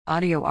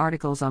Audio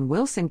articles on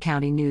Wilson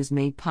County News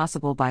made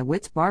possible by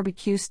Witt's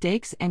Barbecue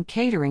Steaks and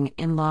Catering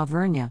in La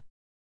Vernia.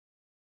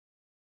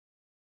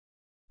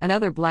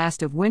 Another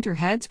blast of winter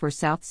heads for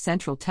South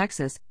Central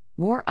Texas,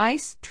 more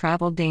ice,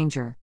 travel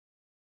danger.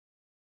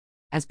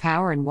 As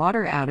power and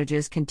water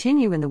outages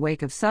continue in the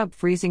wake of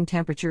sub-freezing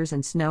temperatures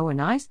and snow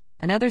and ice,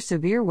 another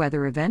severe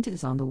weather event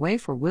is on the way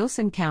for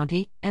Wilson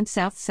County and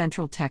South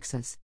Central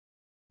Texas.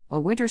 A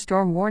winter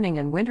storm warning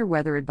and winter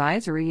weather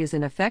advisory is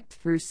in effect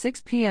through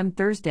 6 p.m.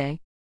 Thursday.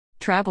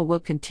 Travel will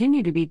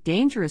continue to be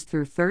dangerous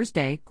through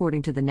Thursday,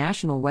 according to the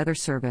National Weather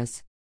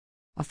Service.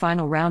 A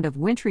final round of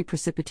wintry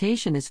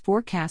precipitation is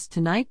forecast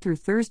tonight through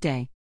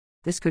Thursday.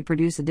 This could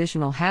produce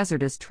additional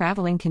hazardous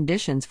traveling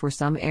conditions for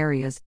some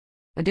areas.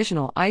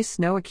 Additional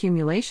ice-snow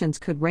accumulations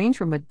could range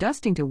from a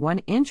dusting to 1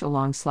 inch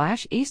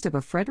along/east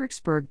of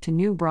Fredericksburg to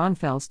New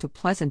Braunfels to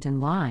Pleasant and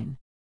Line.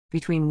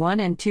 Between 1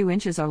 and 2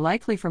 inches are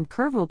likely from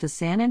Kerrville to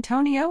San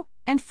Antonio,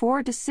 and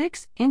 4 to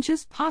 6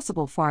 inches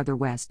possible farther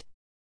west.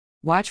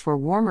 Watch for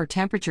warmer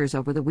temperatures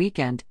over the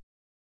weekend.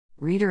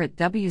 Reader at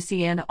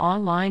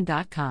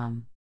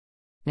WCNOnline.com.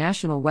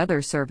 National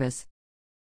Weather Service.